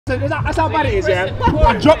So that's how bad it is, yeah?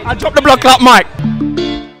 I dropped the blood clot mic.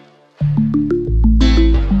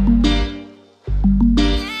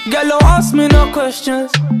 Girl, don't ask me no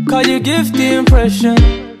questions, cause you give the impression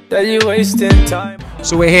that you're wasting time.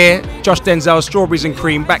 So we're here, Josh, Denzel, Strawberries and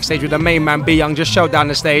Cream, backstage with the main man, B Young, just showed down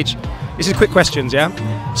the stage. This is quick questions, yeah?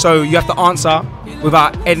 So you have to answer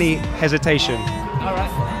without any hesitation.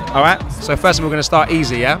 Alright. Alright? So first we're gonna start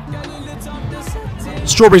easy, yeah?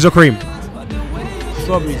 Strawberries or Cream?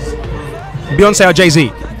 Strawberries. Beyonce or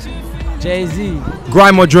Jay-Z? Jay-Z.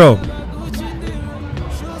 Grime or drill?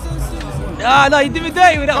 Ah, no, you did me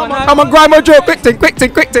dirty with that one. Come on, grime or drill, quick thing.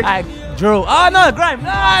 Drill. Ah, no, grime.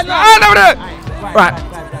 No. Right,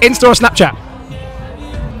 Insta or Snapchat?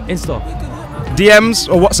 Insta. DMs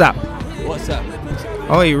or WhatsApp? WhatsApp.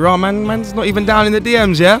 Oh, you raw man's not even down in the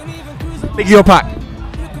DMs, yeah? Biggie or Pac?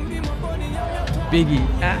 Biggie.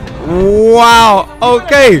 Wow,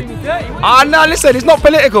 okay. No, listen, it's not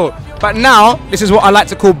political. But now, this is what I like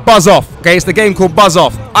to call buzz off, okay? It's the game called buzz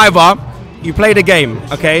off. Either you play the game,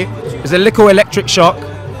 okay? There's a little electric shock,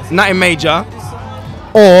 nothing major.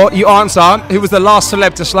 Or you answer, who was the last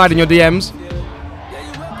celeb to slide in your DMs?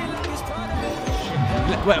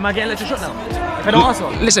 Wait, am I getting electric shock now? If I don't answer?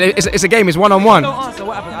 Listen, it's a game, it's one-on-one. If I don't answer,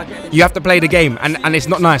 what happens? I get You have to play the game, and it's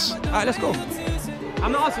not nice. Alright, let's go.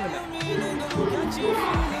 I'm not answering that.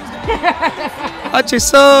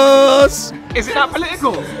 Sauce. Is it that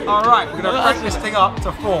political? Alright, we're gonna press this thing up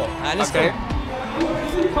to 4. Alright, let's go.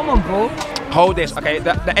 Come on, bro. Hold this, okay?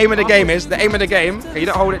 The aim of the game is, okay, you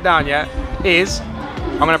don't hold it down yet, is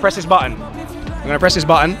I'm gonna press this button.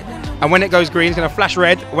 And when it goes green, it's gonna flash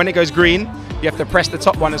red. When it goes green, you have to press the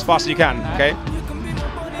top one as fast as you can, okay?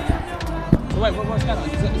 So wait, what's going on?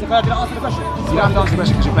 Is it fair to answer the question? You don't have to answer the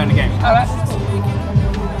question because you're playing the game. Alright.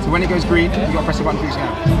 So when it goes green, you gotta press the button as fast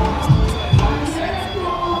as you can.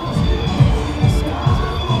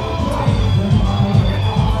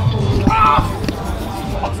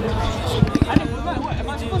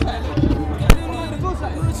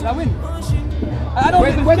 Did I win?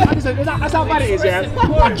 That's how bad it is, yeah?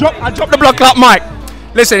 I dropped the blood clot mic.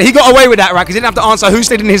 Listen, he got away with that, right? Because he didn't have to answer who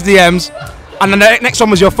slid in his DMs. And then the next one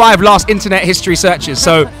was your 5 last internet history searches.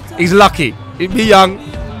 So he's lucky. Be young.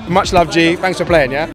 Much love, G. Thanks for playing, yeah?